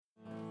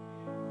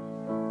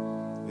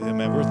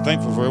Amen. We're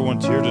thankful for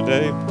everyone's here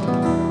today.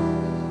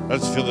 I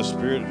just feel the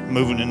Spirit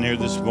moving in here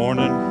this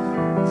morning.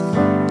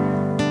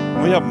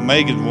 We have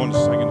Megan once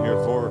singing here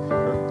for her.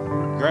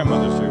 Her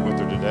grandmother's here with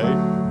her today.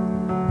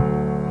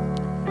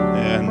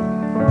 And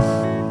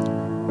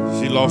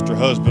she lost her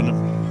husband a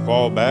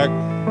while back.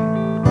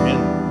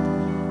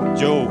 And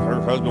Joe,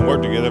 her husband,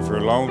 worked together for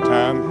a long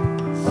time. I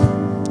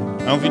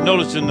don't know if you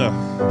noticed in the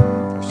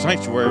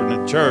sanctuary in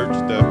the church,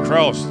 the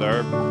cross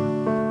there,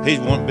 he's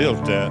the one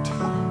built that.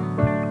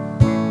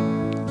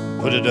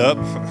 Put it up.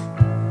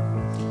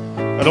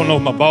 I don't know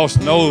if my boss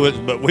knows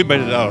it, but we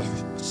made it out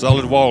of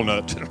solid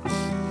walnut.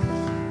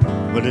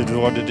 But it is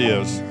what it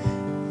is.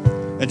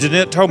 And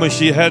Jeanette told me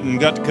she hadn't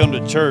got to come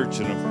to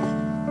church in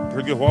a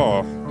pretty good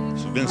while.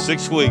 It's been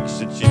 6 weeks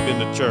since she's been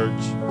to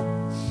church.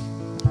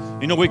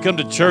 You know, we come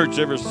to church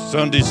every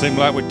Sunday, it seems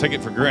like we take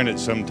it for granted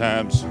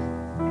sometimes.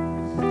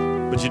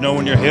 But you know,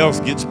 when your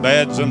health gets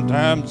bad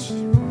sometimes,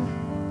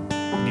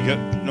 you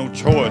got no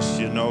choice,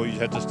 you know, you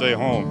have to stay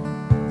home.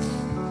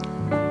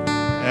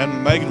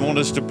 And Megan wanted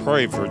us to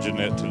pray for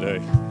Jeanette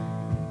today.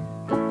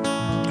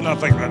 And I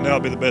think right now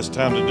would be the best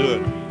time to do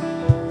it.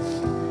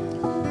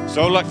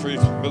 So I'd like for you,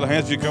 Brother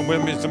Hans, you come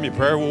with me. Some of you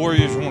prayer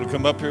warriors want to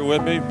come up here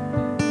with me.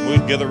 We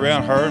can gather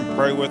around her and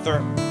pray with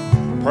her.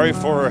 Pray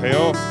for her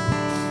health.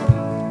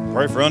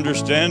 Pray for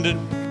understanding.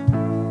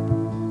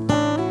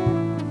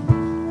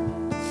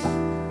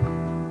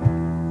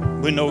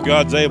 We know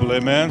God's able,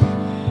 amen?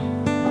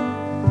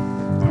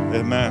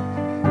 Amen.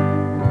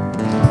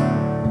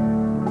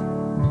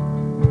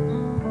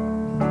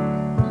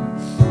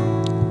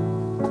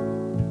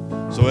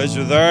 So as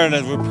you're there and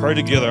as we pray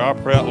together, I'll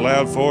pray out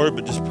loud for it,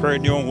 but just pray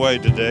in your own way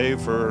today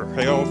for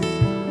health,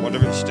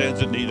 whatever it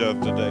stands in need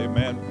of today,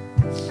 amen.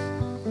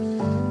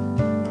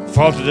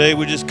 Father, today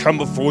we just come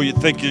before you.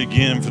 Thank you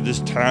again for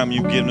this time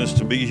you've given us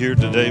to be here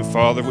today,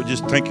 Father. We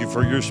just thank you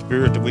for your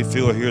Spirit that we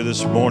feel here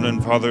this morning,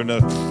 Father, in a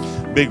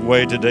big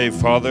way today,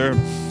 Father.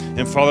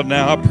 And Father,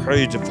 now I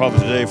pray to Father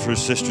today for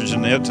Sister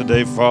Jeanette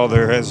today,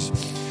 Father, as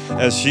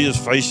she is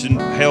facing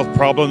health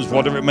problems,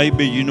 whatever it may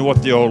be. You know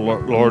what they are,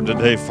 Lord,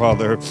 today,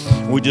 Father.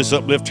 We just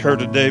uplift her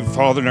today,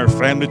 Father, and her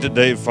family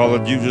today, Father.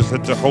 You just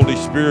let the Holy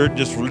Spirit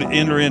just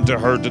enter into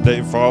her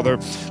today, Father.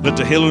 Let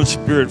the healing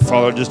Spirit,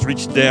 Father, just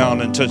reach down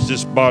and touch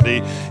this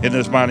body in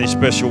this mighty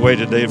special way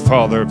today,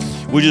 Father.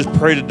 We just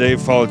pray today,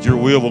 Father, that your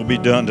will be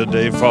done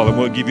today, Father.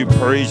 We'll give you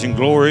praise and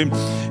glory.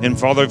 And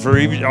Father, for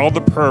even all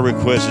the prayer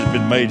requests that have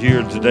been made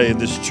here today in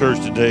this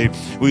church today,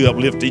 we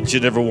uplift each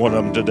and every one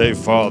of them today,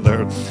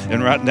 Father.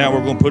 And right now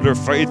we're going to put our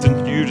faith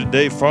in you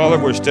today, Father.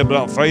 We're stepping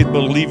out faith,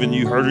 believing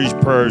you heard these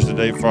prayers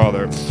today,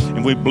 Father.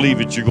 And we believe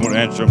that you're going to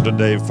answer them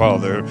today,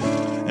 Father.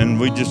 And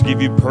we just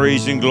give you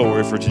praise and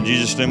glory, for it's in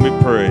Jesus' name we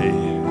pray.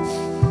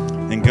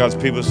 And God's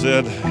people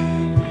said,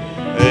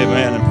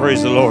 amen, and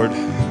praise the Lord.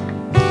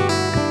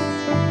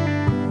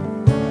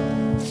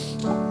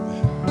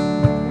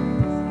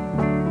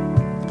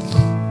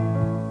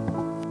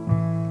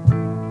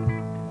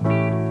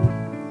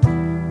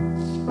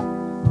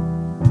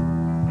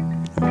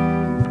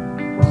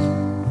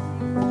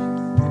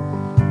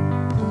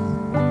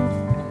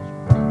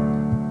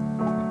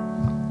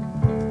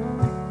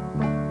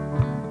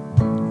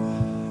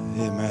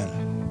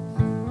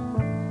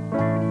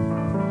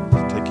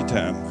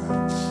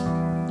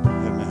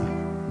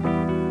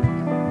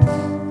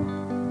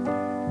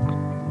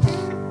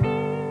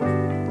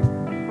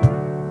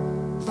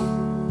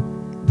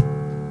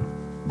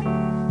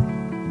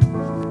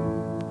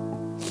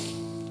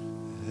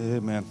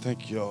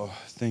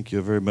 Thank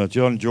you very much.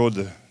 Y'all enjoyed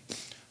the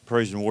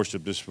praise and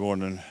worship this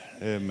morning.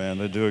 Amen.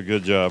 They do a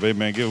good job.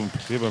 Amen.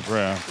 Give them a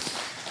prayer.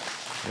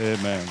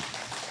 Amen.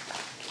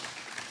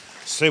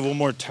 Say one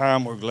more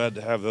time, we're glad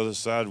to have the other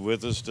side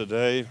with us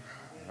today.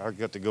 I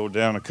got to go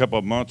down a couple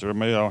of months, or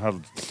maybe I'll have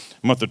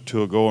a month or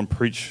two ago and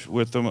preach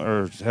with them,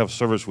 or have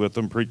service with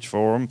them, preach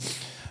for them.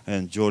 I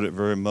enjoyed it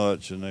very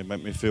much, and they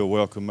make me feel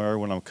welcome there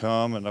when I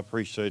come, and I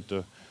appreciate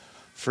the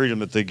freedom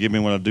that they give me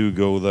when I do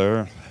go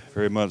there,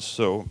 very much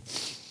so.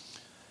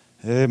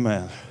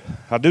 Amen.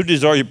 I do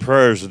desire your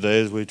prayers today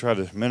as we try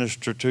to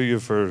minister to you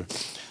for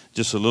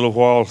just a little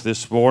while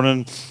this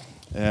morning.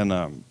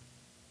 And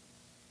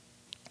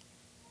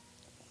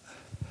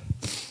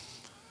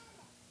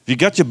if you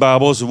got your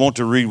Bibles and want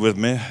to read with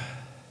me,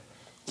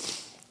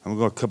 I'm going to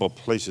go a couple of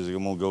places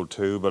I'm going to go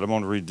to, but I'm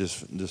going to read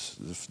this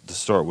to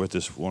start with,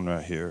 this one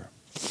right here.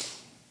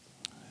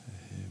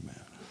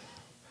 Amen.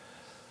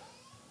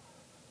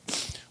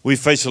 We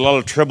face a lot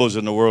of troubles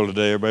in the world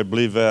today. Everybody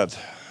believe that?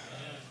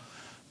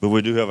 But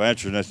we do have an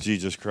answer, and that's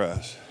Jesus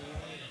Christ.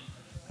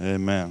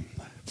 Amen.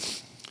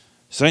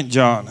 St.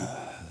 John,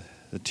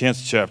 the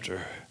 10th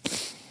chapter,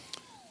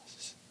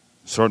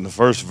 starting the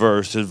first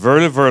verse, says,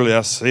 Verily, verily,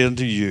 I say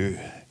unto you,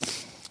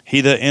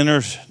 he that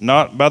enters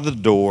not by the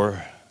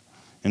door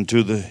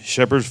into the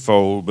shepherd's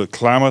fold, but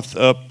climbeth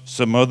up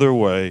some other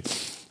way,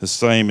 the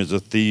same is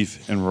a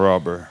thief and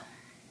robber.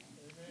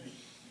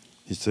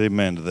 You say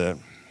amen to that.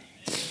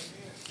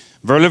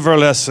 Verily,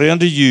 verily, I say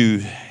unto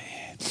you,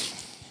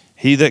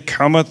 he that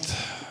cometh,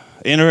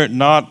 enter it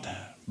not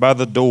by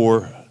the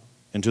door,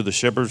 into the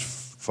shepherd's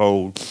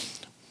fold,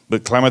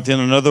 but climbeth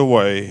in other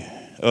way,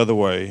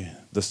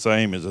 the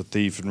same as a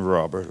thief and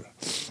robber.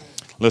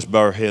 Let's bow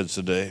our heads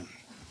today.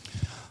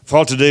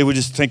 Father, today we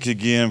just thank you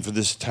again for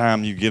this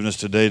time you've given us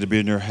today to be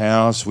in your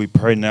house. We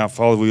pray now,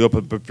 Father, we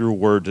open up your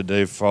word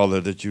today, Father,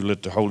 that you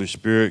let the Holy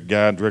Spirit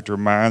guide, direct our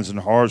minds and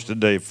hearts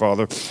today,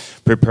 Father.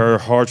 Prepare our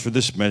hearts for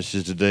this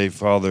message today,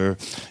 Father.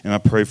 And I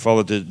pray,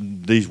 Father,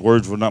 that these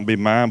words will not be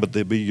mine, but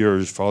they'll be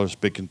yours, Father,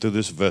 speaking through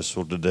this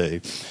vessel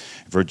today.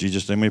 For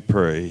Jesus' name we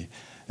pray.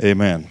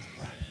 Amen.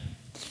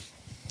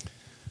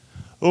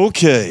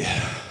 Okay.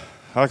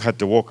 I had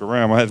to walk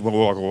around. I had to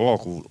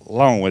walk a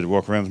long way to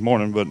walk around this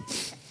morning, but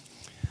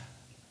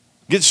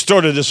get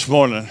started this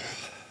morning.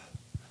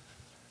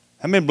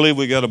 How many believe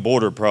we got a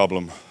border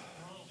problem?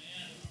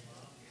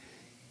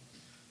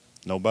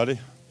 Nobody?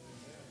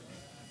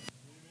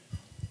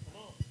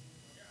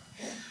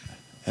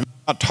 And I'm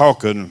not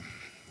talking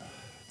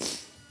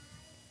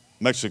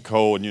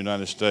Mexico and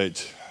United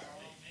States.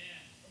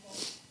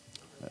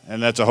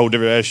 And that's a whole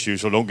different issue,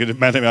 so don't get it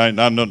mad at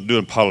me. I'm not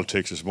doing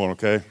politics this morning,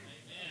 okay?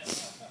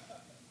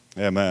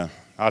 Amen.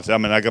 I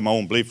got my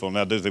own belief on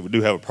that. We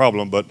do have a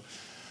problem, but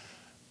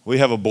we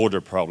have a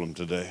border problem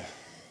today.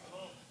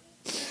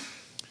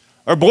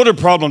 Our border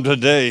problem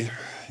today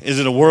is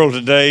in the world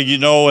today,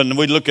 and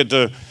we look at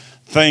the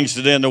things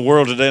today in the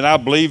world today, and I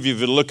believe if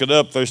you look it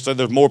up, they say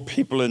there's more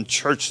people in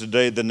church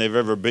today than they've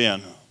ever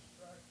been.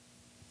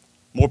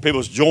 More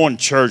people join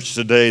church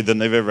today than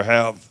they've ever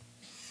have.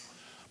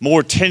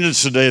 More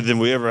attendance today than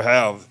we ever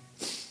have.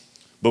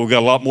 But we've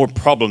got a lot more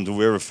problems than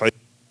we ever face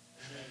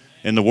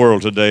in the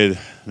world today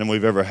than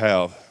we've ever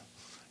have.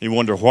 You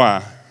wonder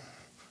why?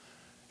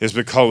 It's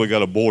because we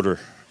got a border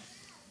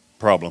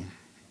problem.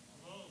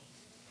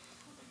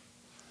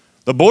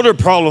 The border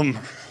problem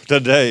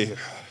today,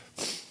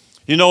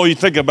 you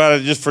think about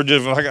it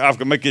I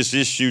can make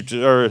this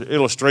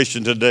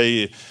illustration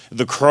today,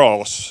 the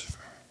cross.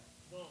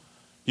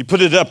 You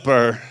put it up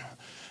there,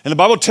 and the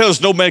Bible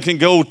tells no man can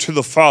go to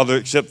the Father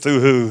except through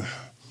who?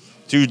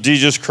 Through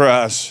Jesus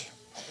Christ.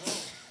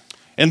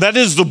 And that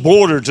is the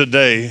border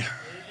today,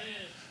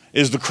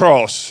 is the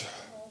cross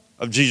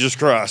of Jesus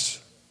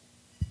Christ.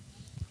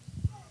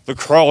 The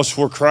cross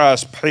where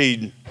Christ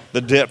paid the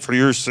debt for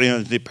your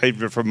sins. He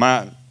paid it for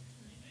mine.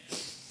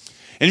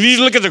 And if you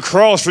look at the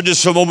cross for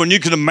just a moment, you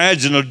can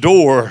imagine a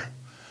door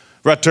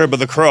right there by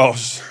the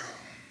cross.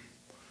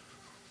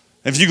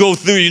 If you go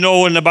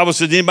through, and the Bible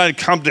says anybody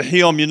come to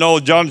him,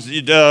 John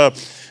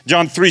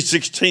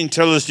 3:16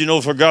 tells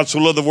us, for God so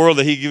loved the world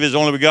that he gave his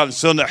only begotten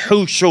son, that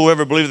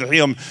whosoever believeth in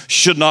him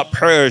should not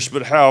perish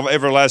but have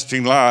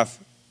everlasting life.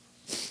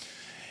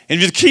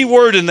 And the key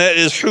word in that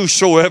is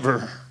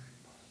whosoever.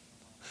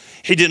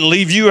 He didn't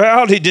leave you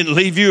out. He didn't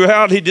leave you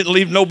out. He didn't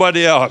leave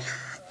nobody out.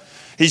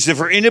 He said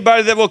for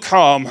anybody that will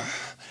come,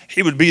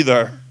 he would be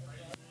there.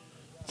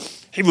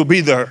 He will be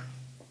there.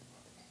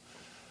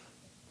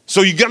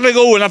 So you got to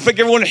go, and I think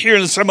everyone here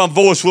in the sound of my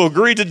voice will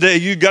agree today,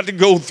 you got to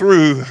go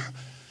through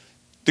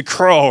the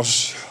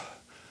cross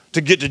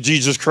to get to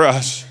Jesus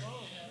Christ.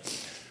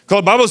 Because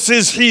the Bible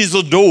says he's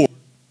the door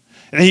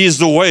and he is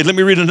the way. Let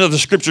me read another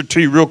scripture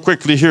to you real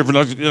quickly here, but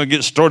I'm going to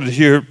get started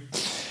here.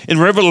 In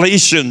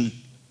Revelation,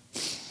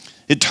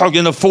 it talks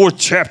in the 4th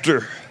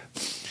chapter,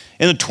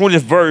 in the 20th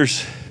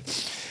verse,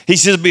 he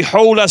says,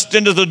 behold, I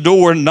stand at the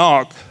door and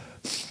knock.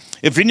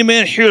 If any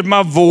man hears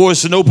my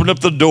voice and open up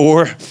the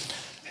door,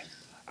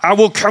 I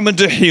will come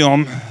into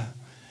him,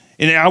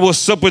 and I will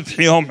sup with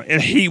him,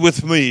 and he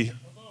with me.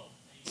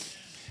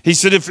 He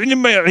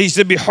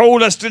said,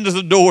 behold, I stand at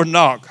the door and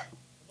knock.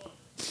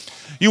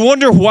 You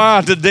wonder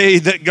why today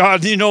that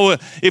God,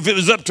 if it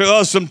was up to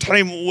us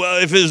sometime,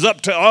 if it was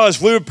up to us,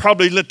 we would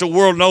probably let the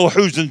world know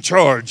who's in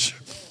charge.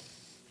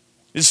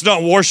 It's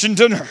not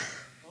Washington.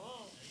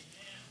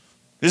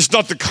 It's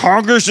not the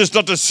Congress. It's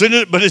not the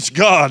Senate, but it's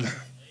God.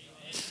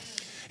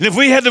 And if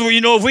we had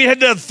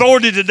the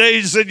authority today,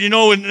 he said,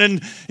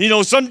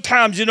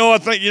 sometimes, I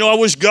think, I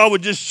wish God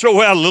would just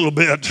show out a little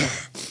bit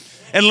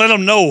and let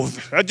them know.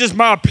 That's just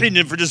my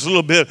opinion for just a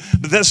little bit,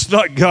 but that's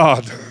not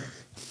God.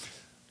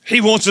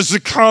 He wants us to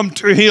come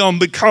to him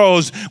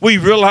because we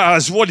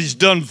realize what he's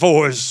done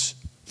for us.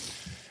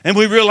 And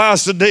we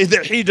realize today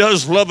that he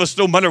does love us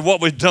no matter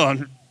what we've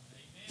done.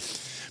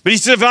 But he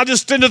said, if I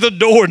just stand at the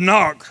door and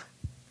knock,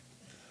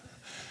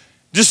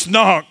 just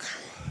knock,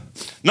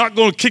 not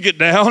going to kick it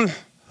down,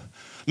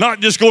 not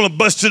just going to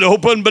bust it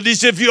open, but he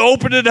said, if you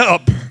open it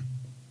up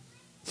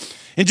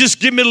and just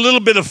give me a little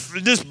bit of,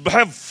 just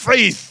have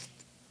faith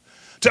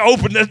to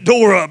open that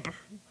door up.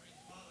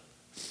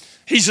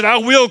 He said, I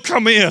will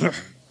come in,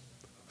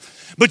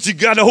 but you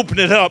got to open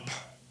it up.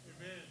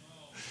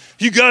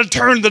 You got to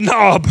turn the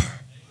knob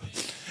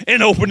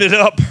and open it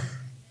up.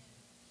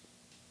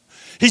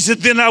 He said,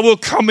 then I will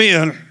come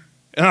in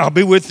and I'll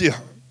be with you.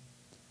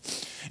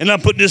 And I'm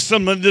putting this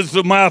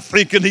in my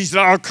thinking. He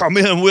said, I'll come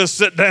in and we'll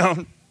sit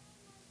down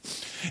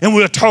and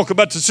we'll talk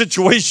about the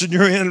situation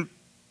you're in.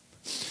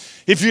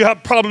 If you have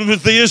a problem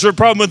with this or a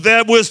problem with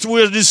that,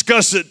 we'll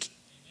discuss it.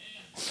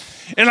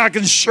 And I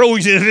can show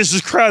you, this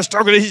is Christ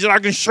talking, he said, I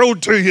can show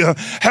to you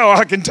how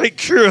I can take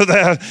care of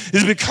that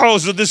is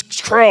because of this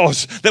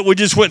cross that we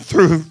just went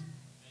through.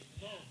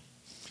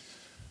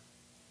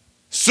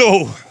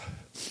 So,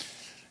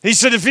 he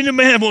said, if any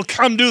man will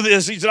come do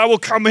this, he said, I will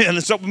come in,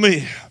 it's up to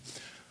me.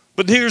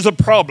 But here's the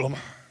problem.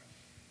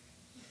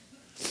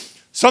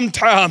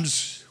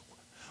 Sometimes,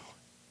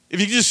 if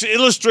I can just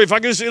illustrate for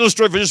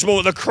just a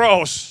moment, the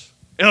cross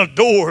and a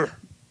door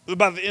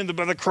by the end of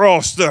the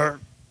cross there.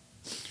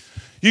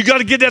 You got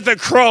to get at that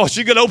cross.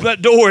 You got to open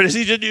that door. It's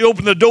easy to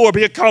open the door,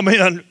 he'll come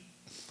in.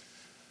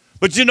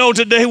 But you know,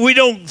 today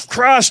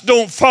Christ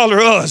don't follow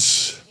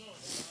us.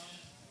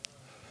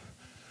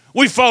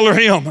 We follow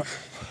him.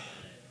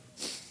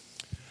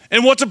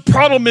 And what the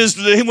problem is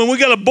today, when we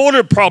got a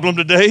border problem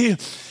today,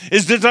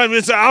 is that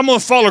I'm going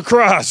to follow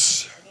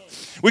Christ.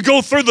 We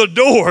go through the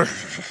door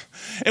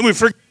and we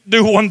forget to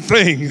do one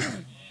thing.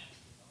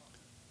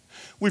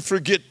 We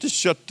forget to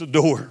shut the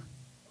door.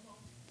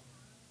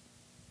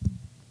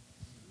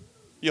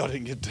 Y'all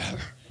didn't get that.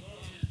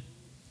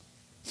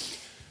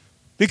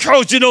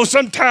 Because, you know,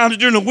 sometimes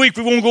during the week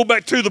we won't go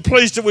back to the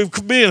place that we've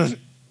been.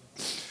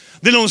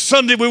 Then on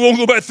Sunday we won't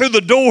go back through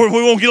the door and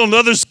we won't get on the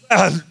other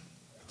side.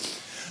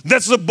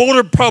 That's the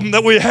border problem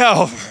that we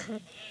have.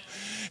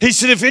 He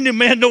said, if any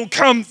man don't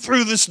come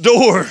through this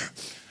door,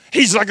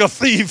 he's like a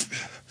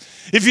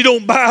thief. If you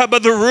don't abide by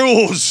the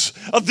rules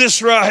of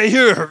this right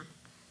here.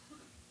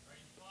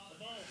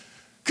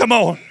 Come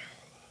on.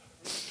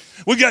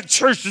 We got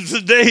churches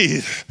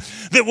today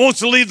that wants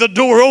to leave the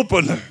door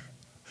open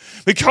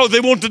because they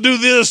want to do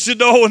this, you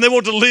know, and they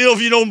want to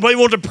live, you know, they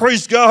want to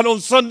praise God on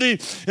Sunday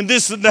and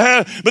this and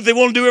that, but they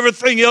want to do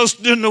everything else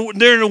during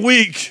the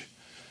week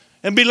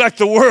and be like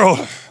the world.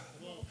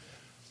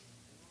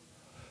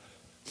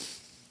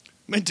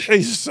 Let me tell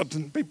you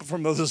something, people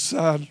from the other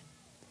side.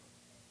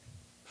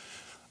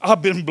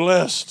 I've been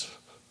blessed.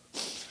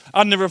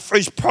 I never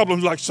faced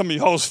problems like some of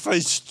y'all's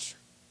faced.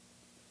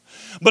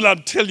 But I'll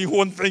tell you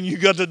one thing you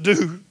got to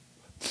do.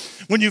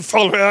 When you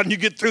follow out and you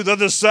get through the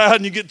other side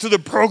and you get through the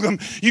program,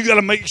 you got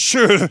to make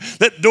sure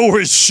that door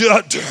is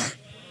shut.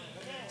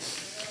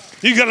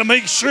 You got to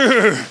make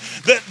sure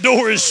that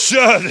door is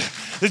shut,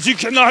 that you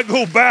cannot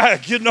go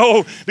back, you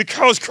know,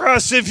 because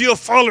Christ said if you'll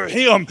follow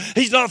him,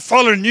 he's not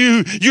following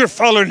you, you're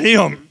following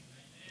him.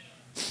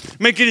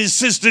 Make any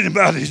sense to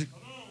anybody?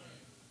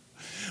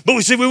 But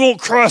we say we want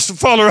Christ to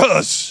follow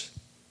us.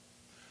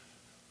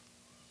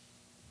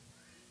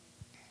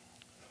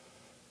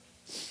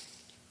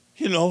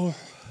 You know,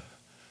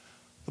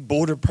 the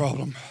border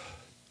problem.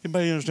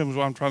 Anybody understand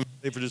what I'm trying to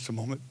say for just a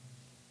moment?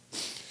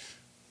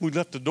 We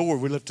left the door,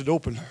 we left it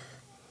open.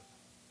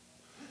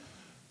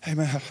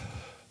 Amen.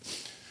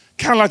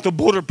 Kind of like the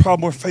border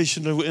problem we're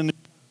facing in the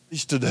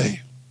East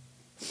today.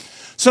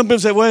 Some people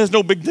say, well, it's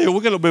no big deal.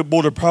 We got a big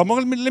border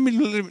problem. Let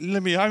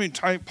me. I ain't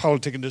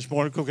politicking this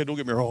morning. Okay, don't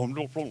get me wrong.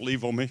 Don't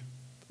leave on me.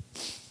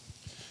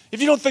 If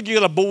you don't think we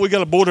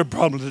got a border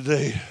problem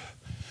today,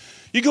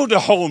 you go to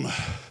home.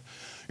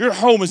 Your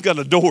home has got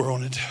a door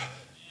on it.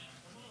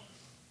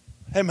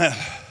 Amen.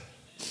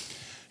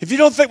 If you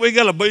don't think you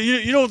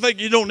don't think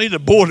you don't need a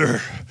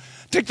border,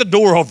 take the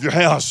door off your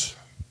house.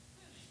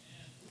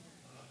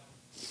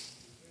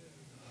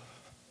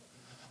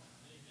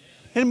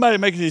 Anybody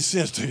make any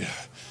sense to you?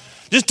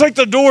 Just take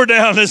the door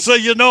down and say,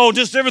 you know,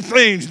 just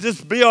everything,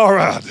 just be all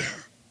right.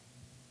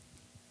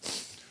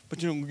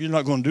 But you're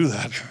not going to do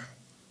that.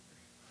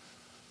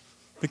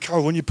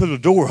 Because when you put a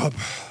door up,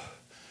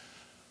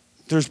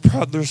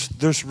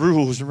 there's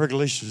rules and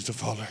regulations to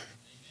follow.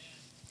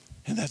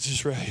 And that's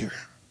just right here.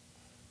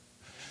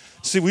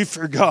 See, we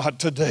forgot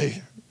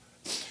today.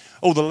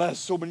 Oh, the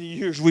last so many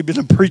years we've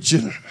been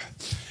preaching.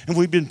 And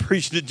we've been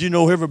preaching that, you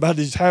know,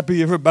 everybody's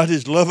happy,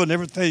 everybody's loving,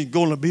 everything's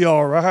going to be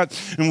all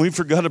right. And we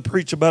forgot to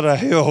preach about a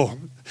hell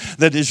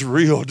that is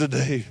real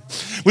today.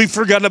 We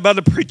forgot about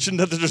the preaching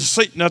that there's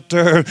Satan out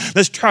there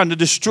that's trying to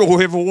destroy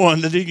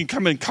everyone that he can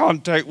come in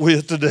contact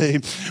with today.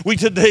 We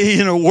today,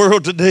 in our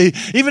world today,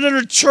 even in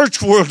our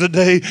church world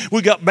today,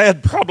 we got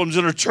bad problems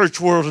in our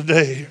church world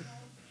today.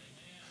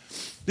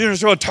 You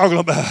understand what I'm talking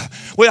about?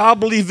 Well, I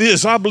believe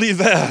this, I believe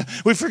that.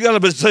 We forgot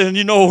about saying,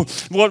 you know,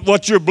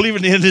 what you're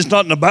believing in is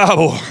not in the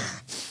Bible.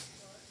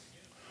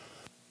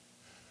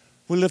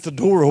 We left the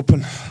door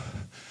open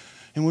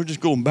and we're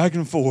just going back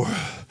and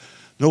forth.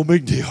 No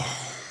big deal.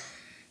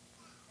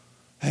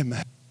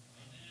 Amen.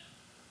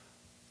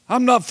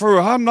 I'm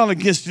not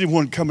against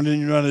anyone coming in the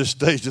United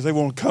States if they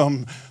want to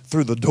come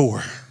through the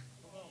door.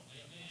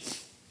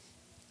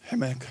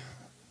 Amen.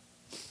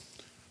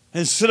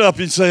 And sit up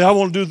and say, I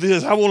want to do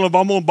this. I'm going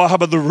to abide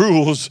by the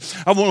rules.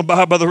 I want to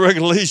abide by the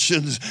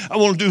regulations. I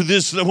want to do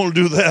this and I want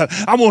to do that.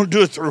 I want to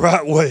do it the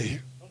right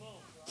way.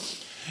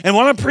 And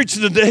what I'm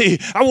preaching today,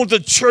 I want the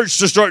church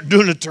to start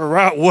doing it the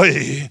right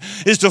way,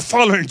 is to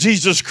follow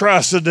Jesus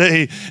Christ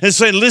today and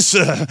say,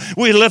 listen,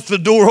 we left the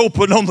door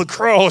open on the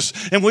cross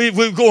and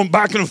we're going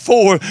back and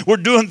forth. We're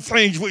doing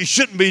things we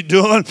shouldn't be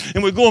doing,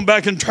 and we're going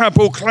back and trying to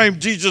proclaim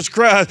Jesus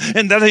Christ,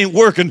 and that ain't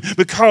working,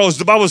 because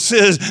the Bible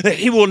says that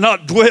he will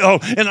not dwell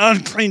in an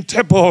unclean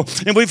temple.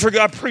 And we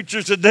forgot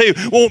preachers today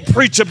won't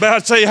preach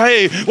about, say,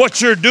 hey,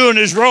 what you're doing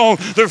is wrong.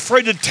 They're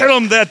afraid to tell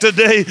them that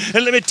today.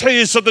 And let me tell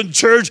you something,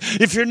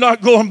 church, if you're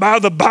not going by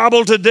the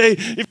Bible today,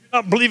 if you're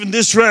not believing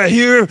this right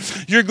here,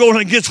 you're going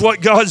against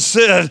what God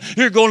said.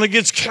 You're going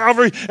against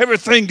Calvary,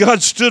 everything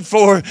God stood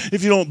for,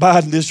 if you don't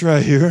abide in this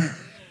right here.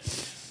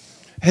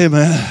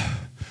 Amen.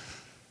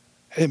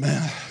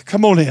 Amen.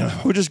 Come on in.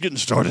 We're just getting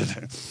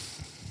started.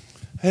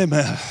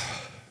 Amen.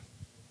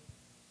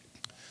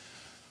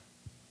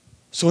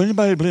 So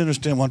anybody really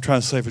understand what I'm trying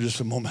to say for just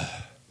a moment?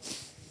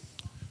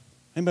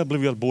 Anybody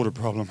believe we got a border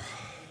problem?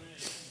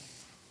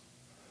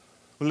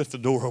 We left the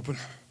door open.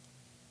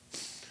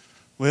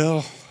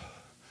 Well,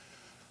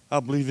 I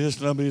believe this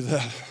and I believe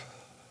that.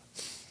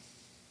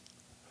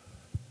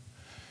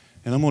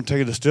 And I'm going to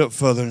take it a step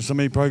further, and some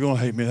of you probably going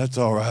to hate me. That's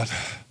all right.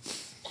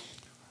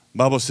 The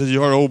Bible says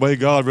you are to obey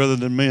God rather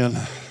than men.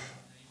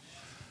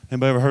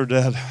 Anybody ever heard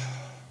that?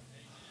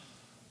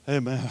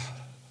 Amen.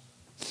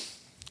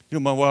 You know,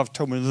 my wife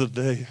told me the other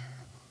day,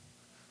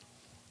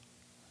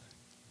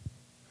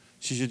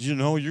 she said, you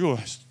know, you're going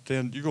to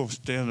stand, you'll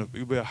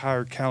be a higher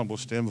accountable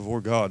stand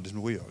before God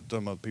than we are,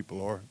 some other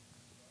people are.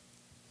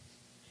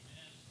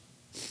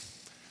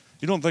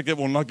 You don't think that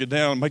will knock you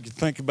down and make you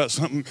think about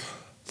something?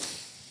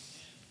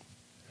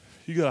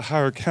 You got a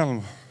higher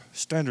accountable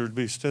standard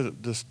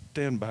to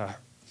stand by,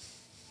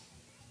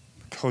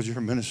 because you're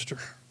a minister.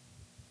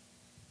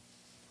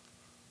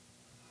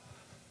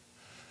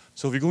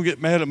 So if you're going to get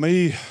mad at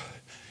me,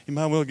 you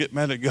might well get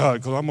mad at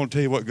God, because I'm going to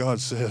tell you what God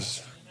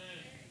says.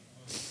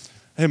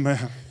 Amen.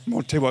 I'm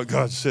going to tell you what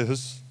God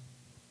says.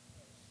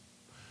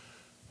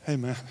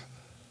 Amen.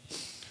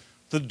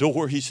 The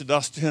door, he said,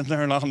 I'll stand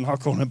there and I'll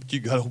knock on it, but you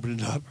got to open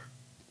it up.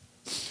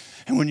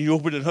 And when you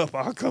open it up,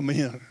 I'll come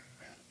in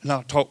and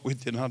I'll talk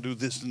with you and I'll do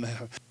this and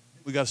that.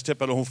 We got to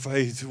step out on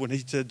faith when he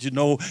said, you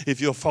know, if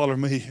you'll follow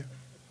me,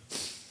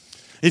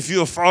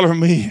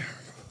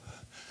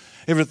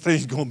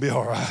 everything's going to be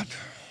all right.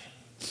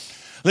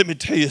 Let me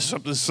tell you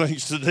something,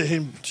 saints, today,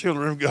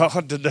 children of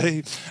God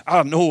today.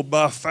 I know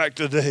by fact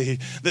today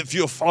that if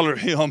you'll follow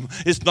him,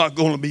 it's not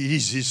going to be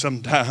easy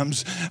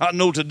sometimes. I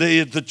know today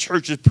that the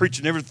church is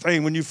preaching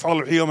everything. When you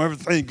follow him,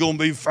 everything's going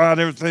to be fine.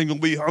 Everything's going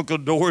to be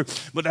hunky-dory.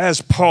 But as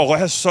Paul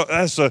and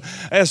Silas,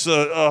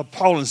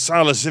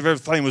 if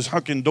everything was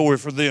hunky-dory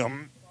for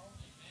them,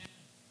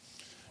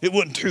 it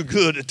wasn't too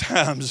good at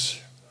times.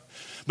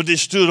 But they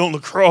stood on the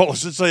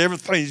cross and say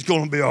everything's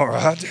going to be all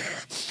right.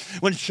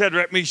 When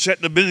Shadrach, Meshach,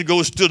 and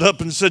Abednego stood up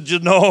and said, you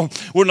know,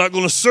 we're not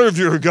going to serve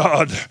your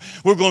God.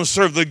 We're going to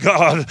serve the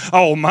God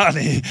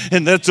Almighty.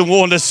 And that's the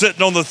one that's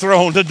sitting on the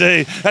throne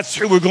today. That's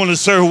who we're going to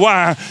serve.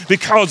 Why?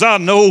 Because I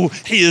know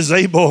he is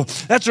able.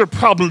 That's our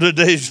problem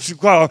today.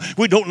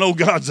 We don't know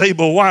God's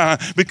able. Why?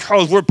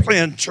 Because we're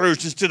playing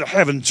church instead of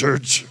having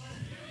church.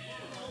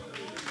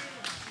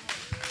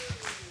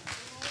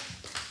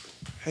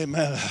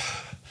 Amen.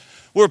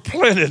 We're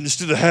playing it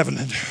instead of having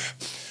it.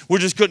 We're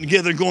just getting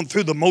together, going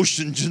through the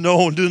motions, you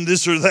know, and doing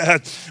this or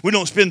that. We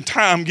don't spend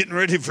time getting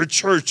ready for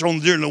church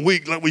during the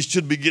week like we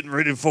should be getting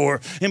ready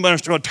for. Anybody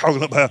understand what I'm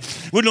talking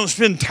about? We don't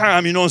spend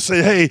time, you know, and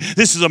say, hey,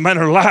 this is a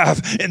matter of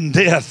life and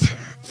death.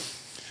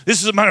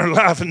 This is a matter of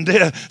life and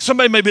death.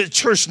 Somebody may be at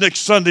church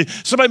next Sunday.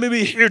 Somebody may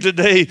be here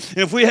today. And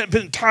if we hadn't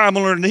been time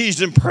on our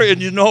knees and praying,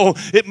 you know,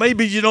 it may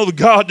be, you know, the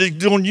God is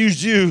going to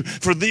use you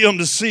for them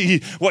to see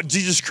what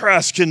Jesus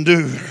Christ can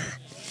do.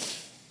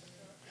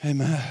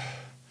 Amen.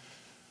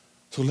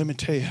 So let me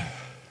tell you,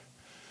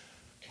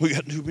 we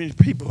got too many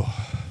people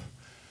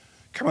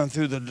coming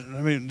through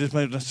this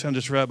may not sound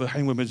just right, but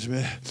hang with me just a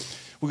minute.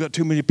 We got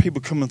too many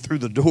people coming through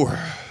the door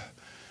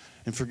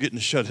and forgetting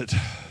to shut it.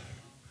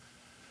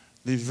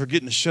 They're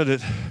forgetting to shut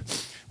it.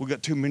 We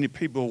got too many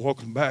people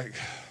walking back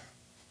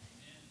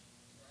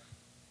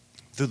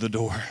through the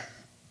door.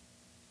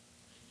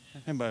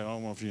 Anybody, I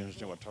don't know if you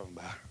understand what I'm talking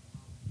about.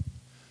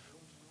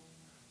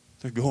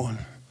 They're going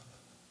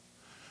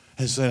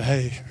and saying,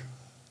 hey,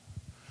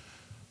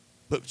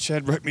 but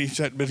Shadrach,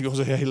 Meshach, and Abednego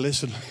say, hey,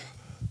 listen,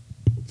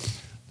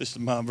 this is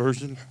my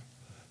version.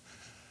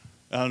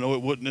 I know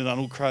it wouldn't, and I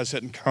know Christ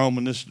hadn't come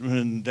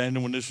and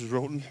Daniel when this was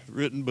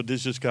written, but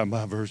this is kind of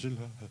my version.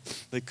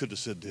 They could have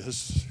said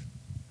this.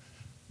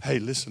 Hey,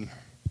 listen,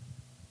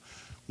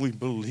 we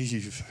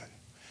believe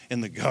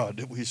in the God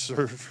that we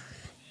serve.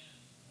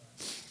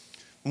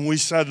 When we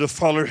decided to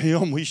follow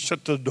him, we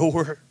shut the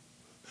door,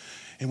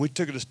 and we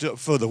took it a step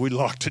further. We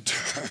locked it.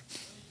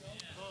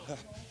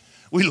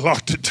 We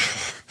locked it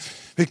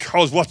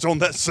because what's on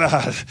that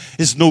side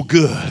is no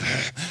good.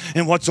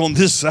 And what's on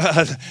this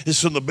side is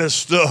some of the best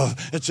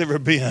stuff that's ever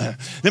been.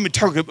 Let me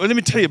tell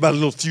you about a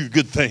little few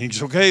good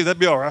things, okay? That'd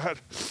be all right.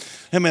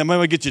 Amen.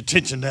 Maybe I get your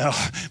attention now.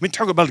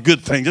 Talk about the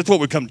good things. That's what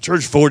we come to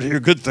church for, to hear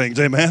good things.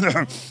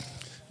 Amen.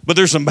 But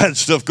there's some bad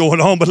stuff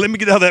going on. But let me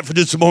get out of that for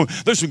just a moment.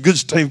 There's some good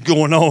stuff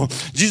going on.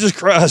 Jesus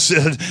Christ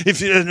said, if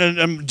you,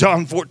 in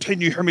John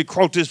 14, you hear me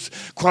quote this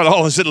quite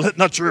often. He said, let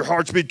not your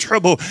hearts be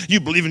troubled.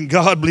 You believe in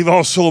God, believe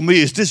also in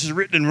me. As this is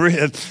written in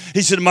red.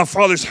 He said, in my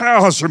Father's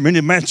house are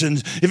many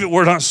mansions. If it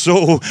were not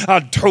so,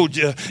 I'd told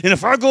you. And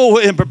if I go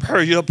away and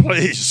prepare you a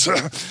place,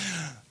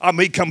 I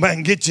may come back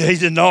and get you. He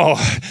said, no.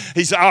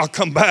 He said, I'll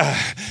come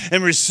back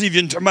and receive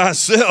you into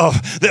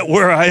myself, that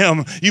where I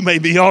am, you may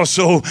be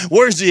also.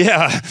 Where's he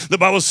at? The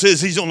Bible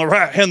says he's on the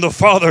right hand of the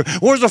Father.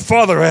 Where's the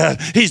Father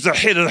at? He's the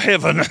head of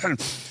heaven.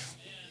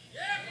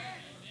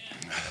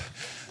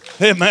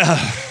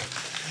 Amen.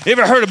 You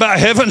ever heard about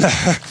heaven?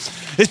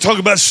 It talks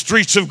about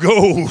streets of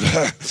gold.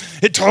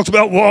 It talks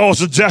about walls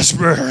of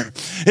jasper.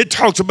 It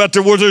talks about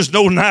there where there's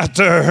no night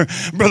there,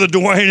 Brother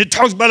Dwayne. It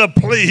talks about a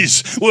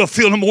place where we'll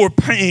feel no more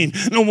pain,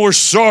 no more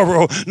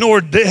sorrow,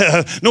 nor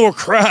death, nor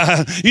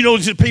cry. You know,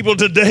 people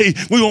today,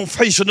 we won't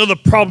face another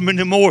problem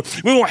anymore.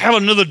 We won't have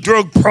another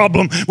drug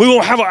problem. We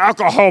won't have an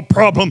alcohol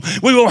problem.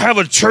 We won't have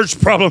a church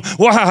problem.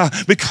 Why?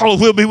 Because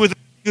we'll be with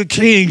the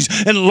Kings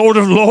and Lord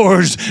of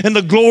Lords, and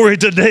the glory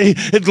today,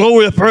 the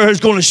glory of prayer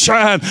is going to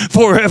shine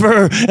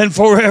forever and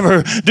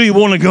forever. Do you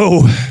want to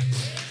go?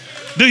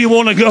 Do you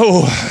want to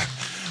go?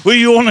 Will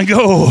you want to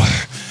go?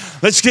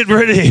 Let's get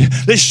ready.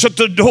 Let's shut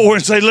the door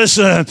and say,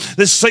 listen,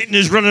 this Satan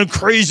is running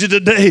crazy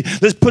today.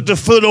 Let's put the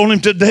foot on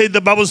him today.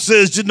 The Bible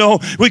says, you know,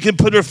 we can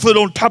put our foot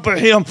on top of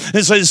him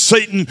and say,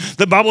 Satan,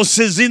 the Bible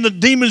says, then the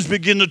demons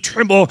begin to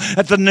tremble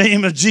at the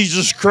name of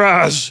Jesus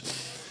Christ.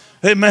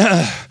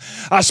 Amen.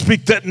 I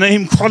speak that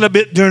name quite a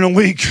bit during the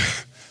week.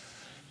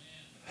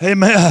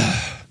 Amen.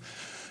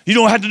 You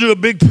don't have to do a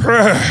big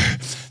prayer.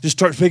 Just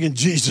start speaking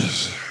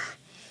Jesus.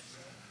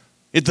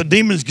 If the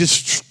demons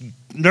get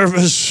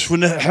nervous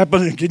when that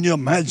happens, can you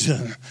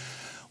imagine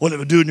what it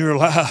would do in your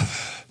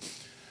life?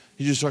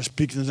 You just start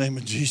speaking the name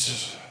of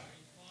Jesus.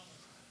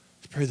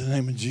 Pray the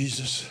name of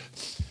Jesus.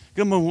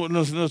 Come on,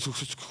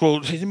 let's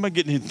quote. Hey, anybody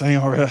getting anything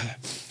all right?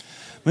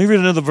 Let me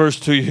read another verse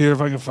to you here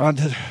if I can find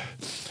it.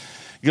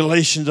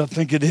 Galatians, I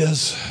think it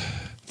is.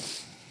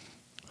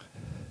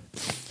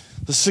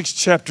 The 6th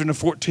chapter and the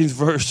 14th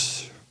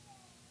verse.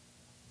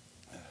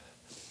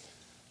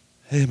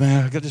 Hey,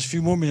 man, I got just a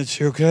few more minutes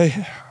here,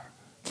 okay?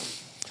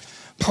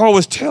 Paul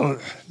was telling,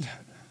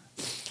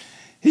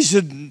 he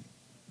said,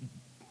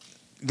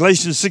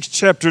 Galatians 6th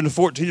chapter and the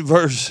 14th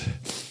verse,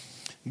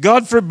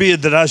 God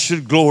forbid that I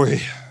should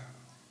glory,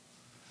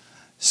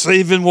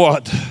 save in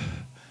what?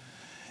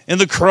 In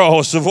the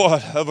cross of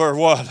what? Of our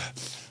what?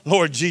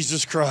 Lord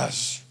Jesus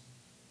Christ,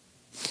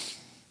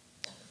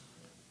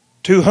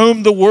 to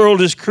whom the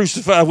world is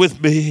crucified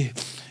with me,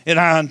 and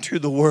I unto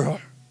the world.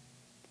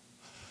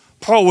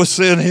 Paul was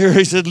saying here,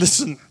 he said,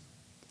 listen,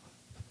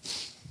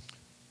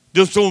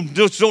 just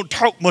don't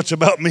talk much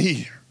about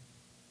me.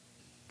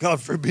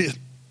 God forbid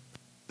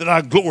that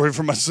I glory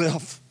for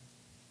myself.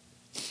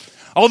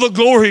 All the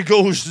glory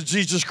goes to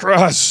Jesus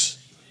Christ.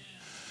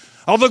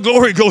 All the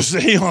glory goes to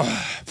him.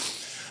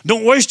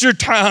 Don't waste your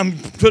time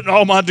putting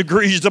all my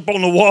degrees up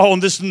on the wall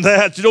and this and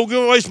that. You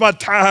don't waste my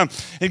time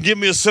and give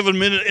me a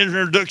 7-minute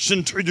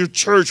introduction to your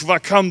church if I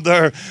come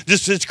there.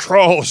 Just his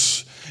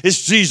cross.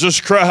 It's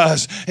Jesus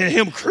Christ and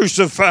him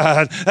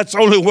crucified. That's the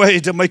only way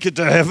to make it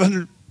to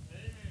heaven.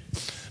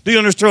 Do you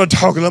understand what I'm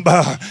talking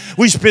about?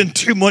 We spend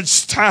too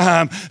much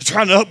time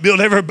trying to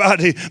upbuild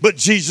everybody but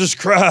Jesus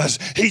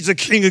Christ. He's the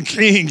King of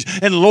Kings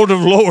and Lord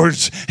of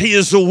Lords. He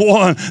is the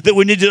one that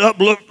we need to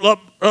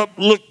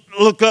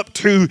look up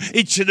to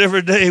each and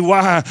every day.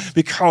 Why?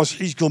 Because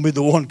he's going to be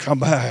the one come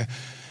by.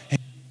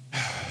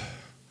 Let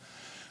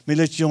me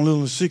let you on a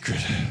little secret.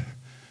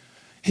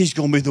 He's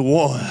going to be the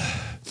one.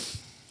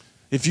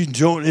 If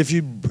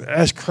you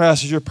ask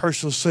Christ as your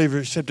personal Savior,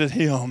 accepted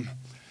him,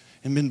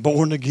 and been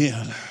born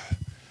again,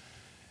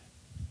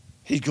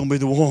 he's going to be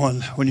the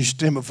one when you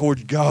stand before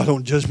God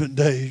on Judgment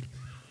Day.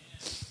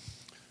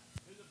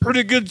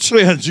 Pretty good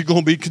chance you're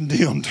going to be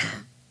condemned.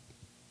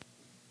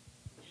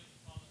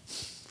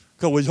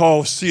 Because we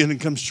all sin and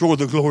come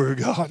short of the glory of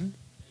God.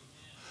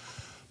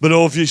 But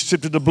if you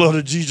accepted the blood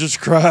of Jesus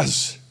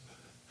Christ,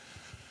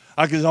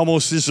 I can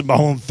almost, this is my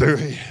own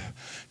theory.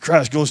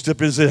 Christ's going to step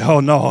in and say,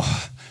 oh no,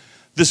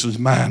 this is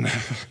mine.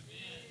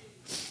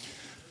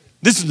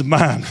 This is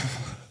mine.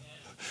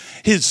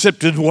 He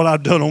accepted what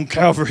I've done on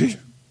Calvary.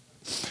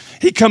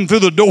 He come through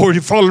the door, he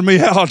followed me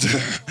out,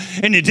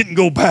 and he didn't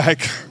go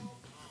back.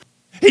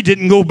 He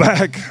didn't go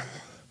back.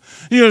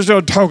 You understand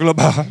what I'm talking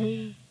about?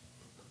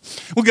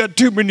 We got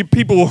too many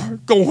people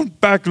going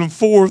back and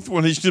forth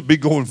when they should be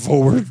going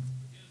forward.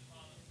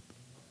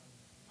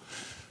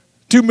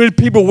 Too many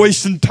people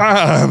wasting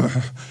time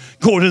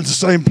going in the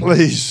same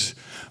place,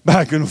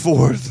 back and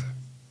forth.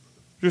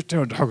 Just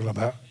what I'm talking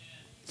about.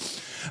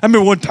 I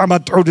remember one time I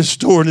told this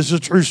story, and it's a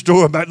true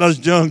story, back when I was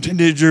a young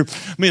teenager.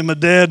 Me and my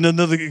dad and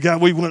another guy,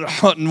 we went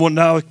hunting one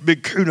night,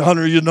 big coon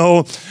hunter, you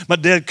know. My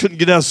dad couldn't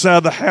get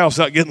outside the house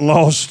without getting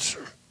lost.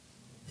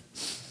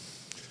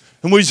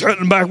 And we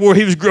sitting back where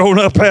he was growing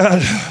up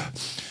at.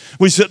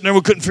 We sitting there,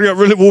 we couldn't figure out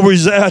really where we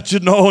was at,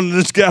 and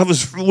this guy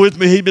was with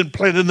me. He'd been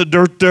playing in the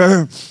dirt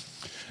there.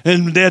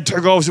 And Dad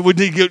took off, said we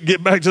need to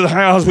get back to the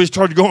house. We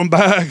started going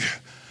back.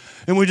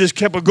 And we just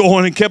kept it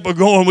going and kept it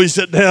going. We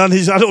sat down.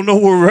 He said, I don't know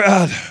where we're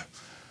at.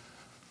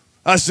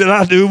 I said,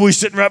 I do. We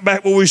sitting right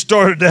back where we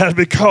started at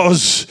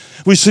because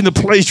we seen the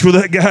place where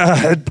that guy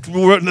had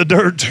run in the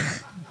dirt.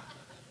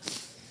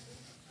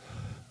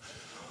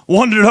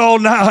 Wandered all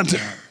night.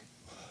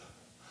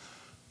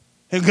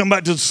 And come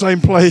back to the same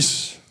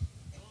place.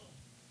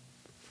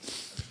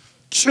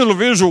 Children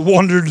of Israel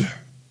wandered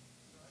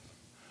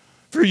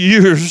for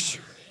years.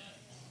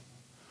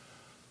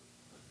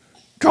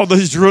 Because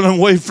he's running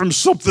away from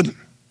something.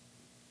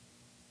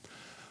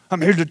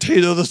 I'm here to tell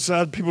you the other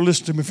side. People,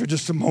 listen to me for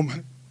just a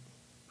moment.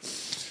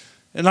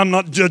 And I'm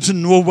not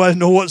judging nobody,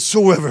 no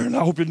whatsoever. And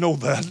I hope you know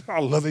that. I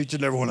love each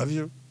and every one of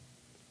you.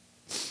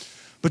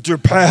 But your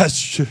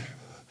past,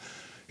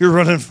 you're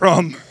running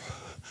from.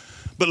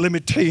 But let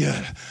me tell you,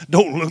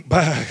 don't look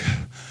back.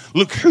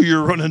 Look who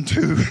you're running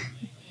to.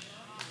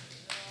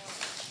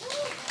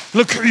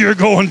 Look who you're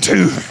going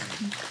to.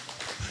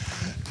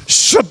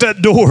 Shut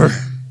that door.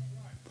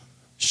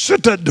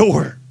 Shut that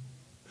door.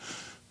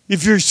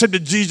 If you're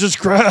accepted Jesus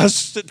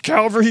Christ at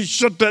Calvary,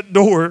 shut that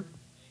door.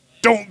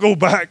 Don't go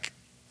back.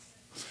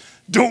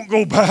 Don't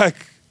go back.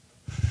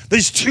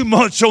 There's too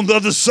much on the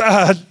other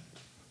side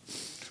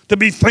to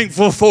be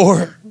thankful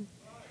for.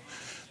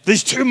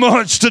 There's too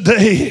much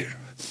today.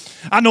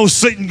 I know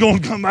Satan's going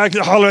to come back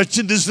and holler at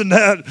you this and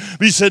that.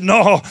 But he said,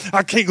 no,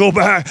 I can't go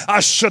back. I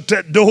shut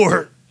that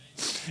door.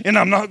 And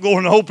I'm not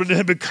going to open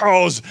it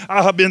because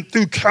I have been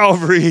through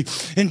Calvary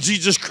and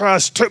Jesus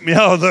Christ took me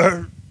out of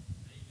there.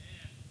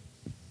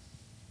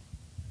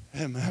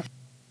 Amen.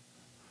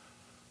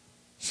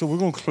 So we're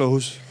going to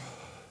close.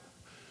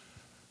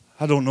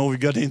 I don't know if we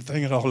got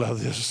anything at all out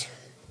of this.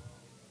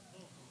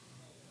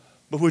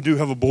 But we do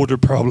have a border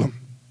problem.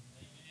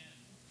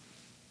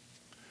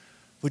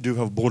 We do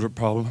have a border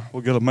problem.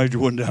 We got a major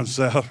one down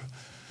south,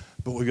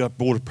 but we got a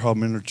border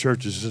problem in our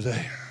churches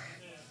today.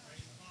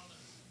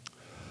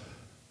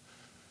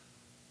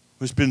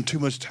 We spend too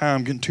much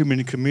time getting too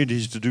many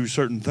committees to do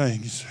certain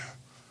things.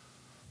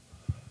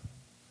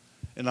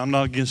 And I'm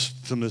not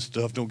against some of this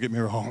stuff, don't get me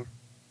wrong.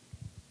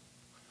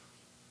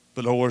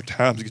 But our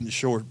time's getting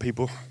short,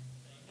 people.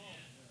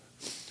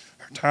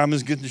 Our time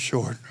is getting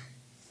short.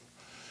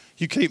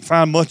 You can't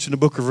find much in the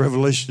book of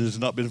Revelation that's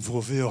not been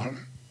fulfilled.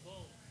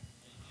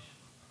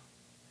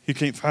 You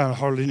can't find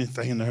hardly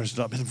anything in there that's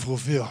not been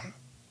fulfilled.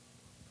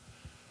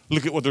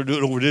 Look at what they're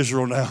doing over in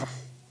Israel now.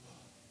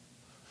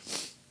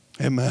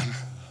 Amen.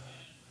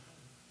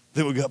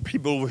 Then we got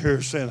people over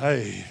here saying,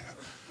 hey,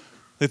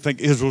 they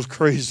think Israel's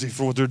crazy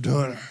for what they're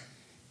doing.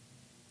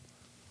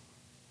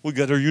 We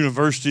got our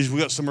universities, we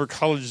got some of our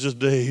colleges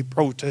today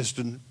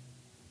protesting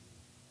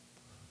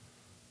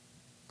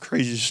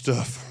crazy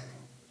stuff.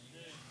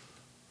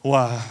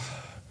 Why?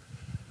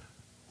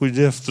 We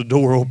left the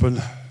door open.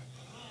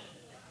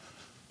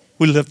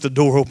 We left the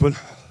door open.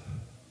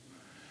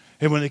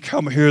 And when they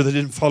come here, they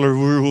didn't follow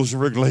rules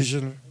and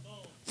regulations.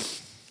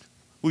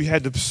 We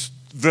had the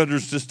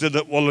veterans that stood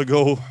up a while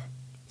ago.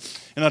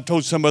 And I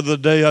told somebody the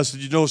other day, I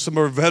said, some of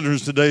our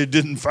veterans today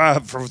didn't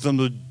fight for some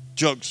of the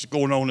junks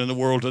going on in the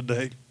world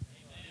today.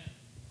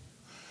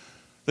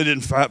 They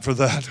didn't fight for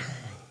that.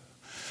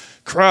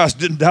 Christ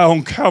didn't die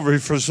on Calvary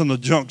for some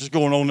of the junk that's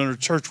going on in our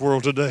church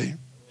world today.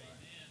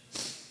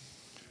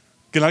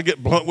 Can I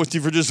get blunt with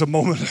you for just a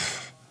moment?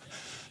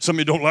 Some of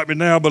you don't like me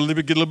now, but let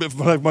me get a little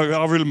bit,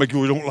 I'll really make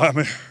you don't like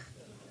me.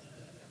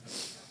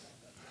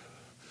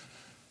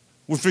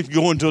 We're thinking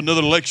going into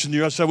another election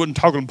year. I said I wasn't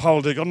talking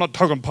politics. I'm not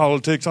talking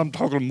politics. I'm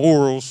talking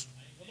morals.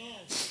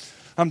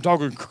 I'm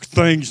talking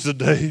things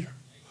today.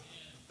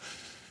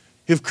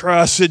 If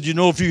Christ said,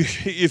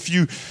 if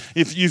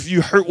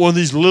you hurt one of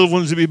these little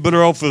ones, it'd be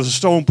better off with a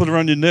stone put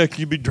around your neck,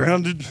 you'd be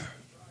drowned.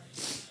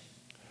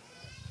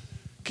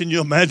 Can you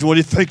imagine what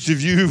he thinks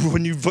of you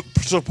when you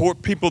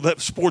support people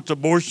that support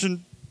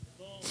abortion?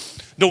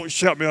 Don't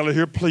shout me out of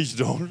here, please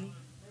don't.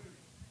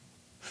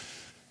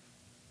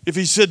 If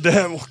he said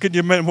that, can you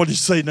imagine what he'd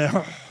say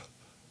now?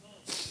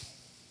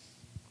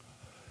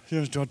 You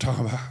know what I'm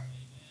talking about?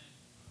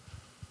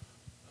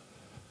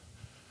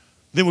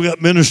 Then we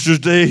got ministers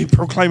today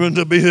proclaiming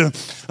to be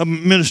a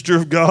minister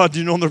of God.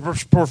 They're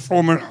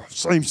performing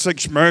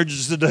same-sex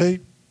marriages today.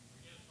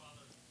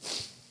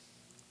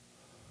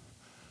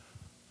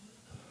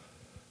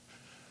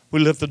 We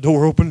left the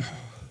door open.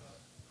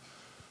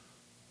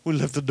 We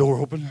left the door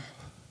open.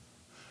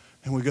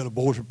 And we got a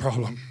border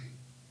problem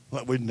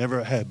like we'd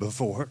never had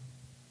before.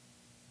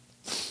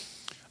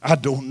 I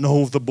don't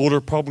know if the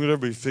border problem will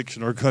ever be fixed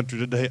in our country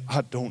today.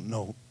 I don't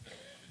know.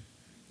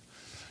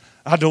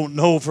 I don't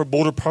know if our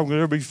border problem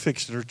will ever be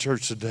fixed in our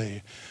church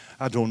today.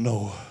 I don't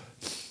know.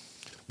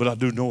 But I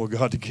do know a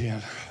God that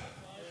can.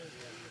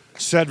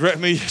 Shadrach,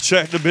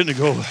 Meshach, and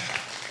Abednego.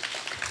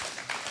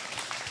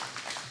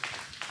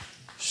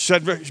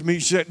 Shadrach,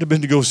 Meshach, and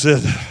Abednego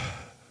said,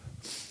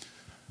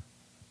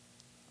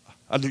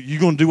 You're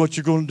going to do what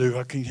you're going to do.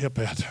 I can't help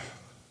that.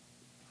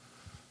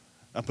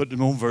 I put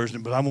them on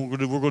version, but we're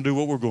going to do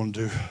what we're going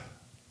to do.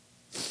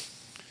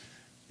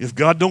 If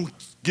God don't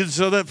get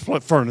us out of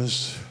that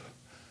furnace,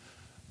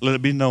 let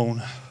it be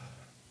known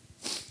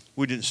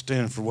we didn't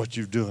stand for what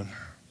you've done.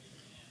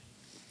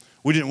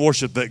 We didn't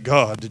worship that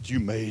God that you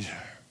made.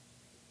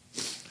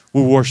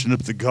 We're worshiping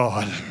the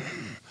God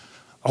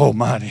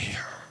Almighty.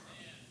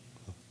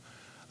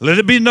 Let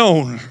it be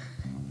known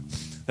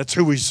that's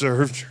who we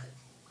served.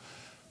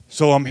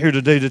 So I'm here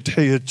today to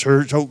tell you,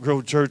 church, Oak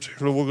Grove Church,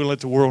 we're going to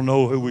let the world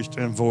know who we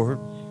stand for.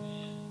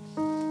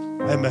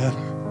 Amen.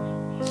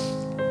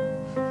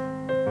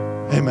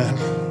 Amen.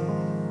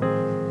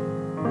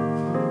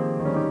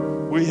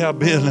 We have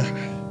been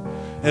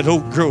at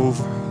Oak Grove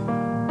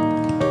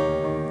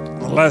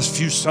the last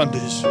few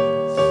Sundays.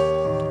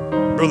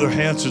 Brother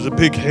Hans is a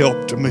big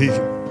help to me.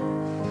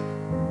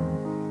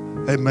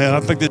 Amen. I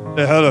think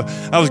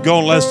I was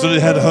gone last Sunday,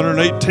 they had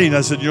 118.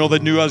 I said, they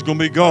knew I was going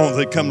to be gone.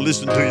 They'd come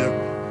listen to you.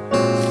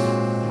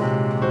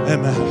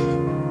 Amen.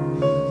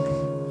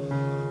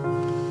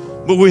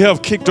 But we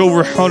have kicked over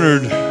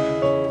 100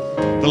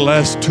 the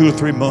last 2 or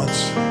 3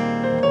 months.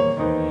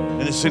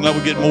 And it seems like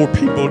we get more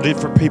people,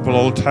 different people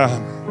all the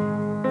time.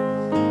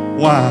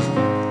 Why?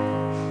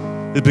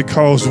 It's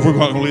because we're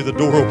not going to leave the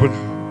door open.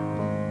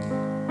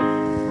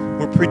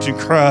 We're preaching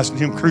Christ and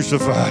Him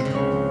crucified.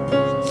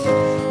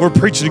 We're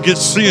preaching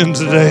against sin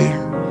today.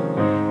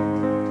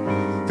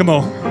 Come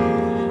on.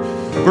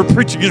 We're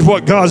preaching against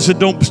what God said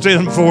don't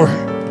stand for.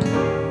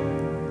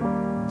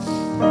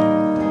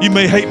 You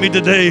may hate me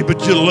today,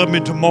 but you'll love me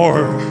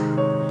tomorrow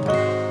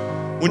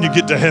when you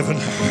get to heaven.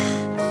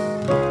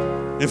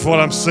 If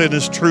what I'm saying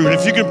is true. And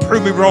if you can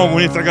prove me wrong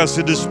with anything I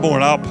said this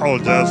morning, I'll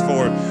apologize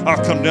for it.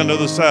 I'll come down the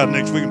other side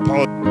next week and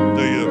apologize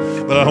to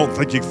you. But I don't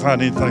think you can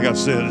find anything I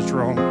said is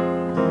wrong.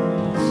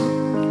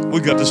 We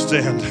got to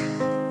stand.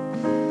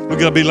 We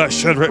got to be like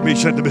Shadrach,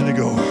 Meshach, and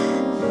Abednego.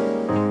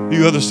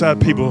 You other side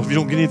people, if you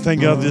don't get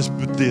anything out of this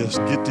but this,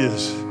 get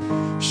this.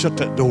 Shut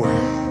that door.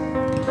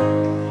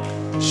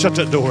 Shut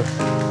that door.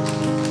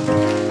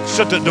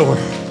 Shut that door.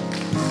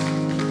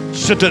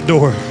 Shut that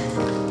door.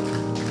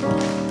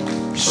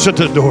 Shut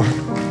that door.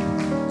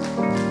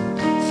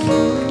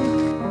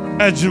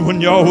 Imagine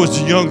when y'all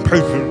was a young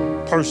person,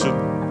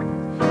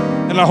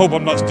 and I hope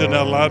I'm not standing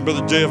out loud,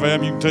 Brother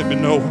JFM, you can take me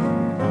no.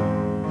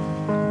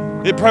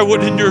 It probably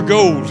wasn't in your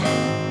goal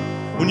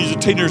when you was a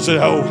teenager and said,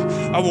 oh,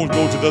 I won't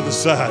go to the other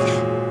side.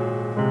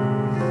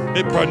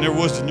 It probably never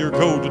was in your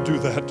goal to do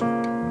that.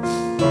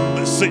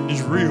 But Satan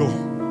is real.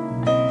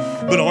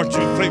 But aren't you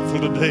thankful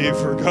today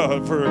for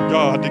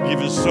God to give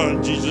His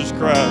Son, Jesus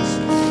Christ,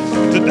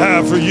 to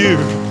die for you?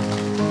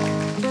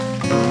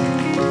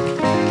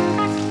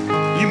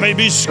 You may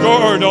be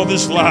scarred all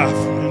this life.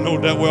 And no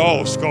doubt we're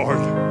all scarred.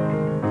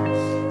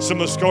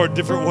 Some are scarred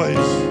different ways.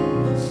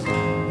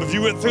 But if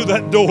you went through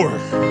that door,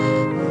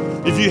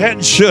 if you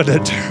hadn't shut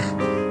it,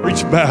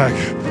 reach back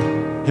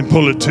and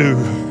pull it to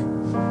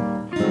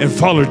and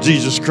follow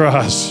Jesus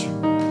Christ.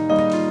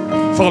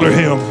 Follow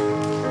Him.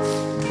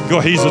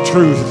 God, He's the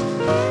truth.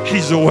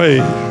 He's the way.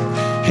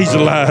 He's the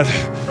light.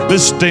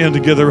 Let's stand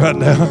together right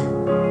now.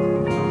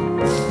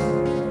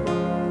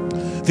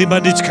 If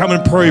anybody needs to come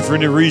and pray for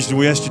any reason,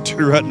 we ask you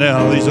to right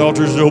now. These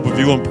altars are open if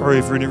you want to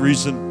pray for any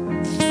reason.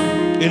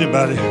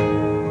 Anybody.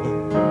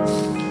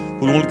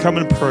 We want to come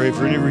and pray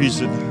for any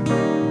reason.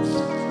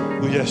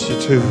 We ask you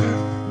to.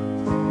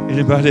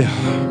 Anybody?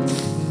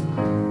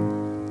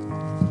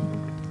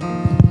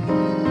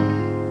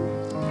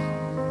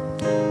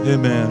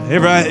 Amen.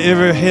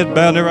 Every head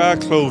bowed, every eye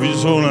closed. You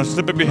just hold on,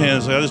 slip up your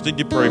hands. I just need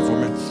you to pray for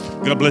me.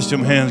 God bless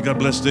them hands. God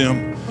bless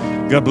them.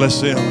 God bless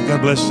them.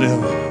 God bless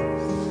them.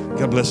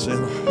 God bless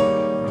them.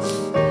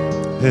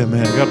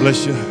 Amen. God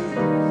bless you.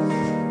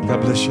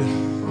 God bless you.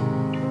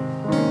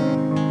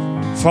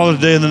 Father,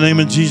 today in the name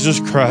of Jesus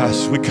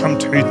Christ, we come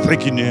to you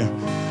thanking you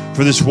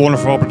for this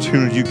wonderful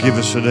opportunity you give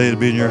us today to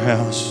be in your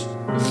house.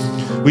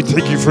 We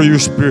thank you for your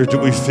spirit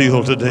that we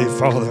feel today,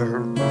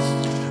 Father.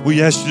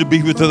 We ask you to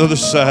be with the other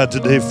side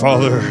today,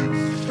 Father,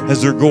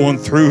 as they're going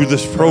through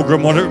this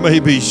program, whatever it may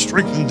be.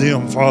 Strengthen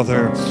them,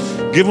 Father.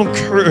 Give them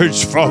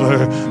courage,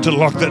 Father, to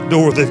lock that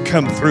door they've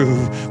come through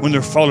when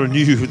they're following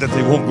you, that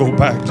they won't go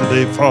back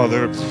today,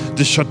 Father,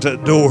 to shut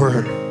that door.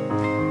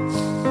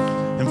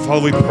 And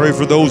Father, we pray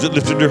for those that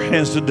lifted their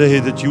hands today,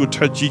 that you would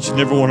touch each and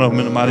every one of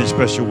them in a mighty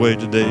special way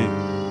today.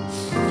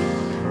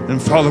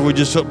 And Father, we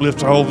just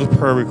uplift all the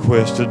prayer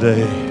requests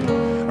today.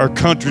 Our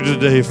country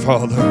today,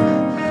 Father.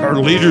 Our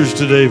leaders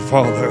today,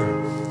 Father.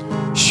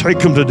 Shake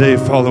them today,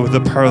 Father, with the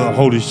power of the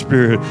Holy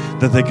Spirit,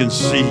 that they can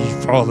see,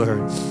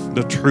 Father,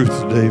 the truth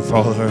today,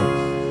 Father.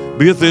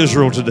 Be with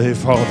Israel today,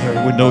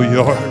 Father. We know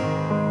you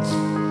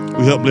are.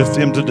 We uplift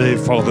them today,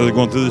 Father. They're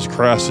going through this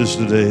crisis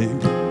today.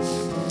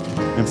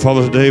 And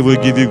Father, today we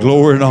give you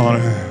glory and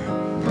honor.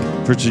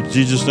 For in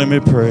Jesus' name we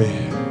pray.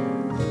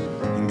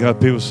 And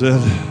God, people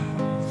said,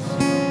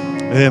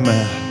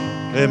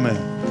 amen. Amen.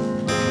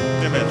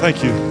 Amen.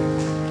 Thank you.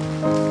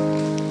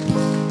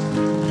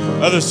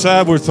 Other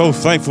side, we're so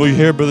thankful you're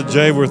here, Brother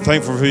Jay. We're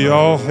thankful for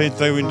y'all.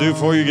 Anything we can do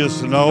for you, get us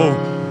to know.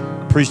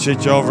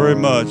 Appreciate y'all very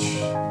much.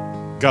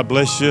 God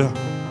bless you.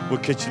 We'll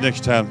catch you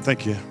next time.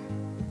 Thank you.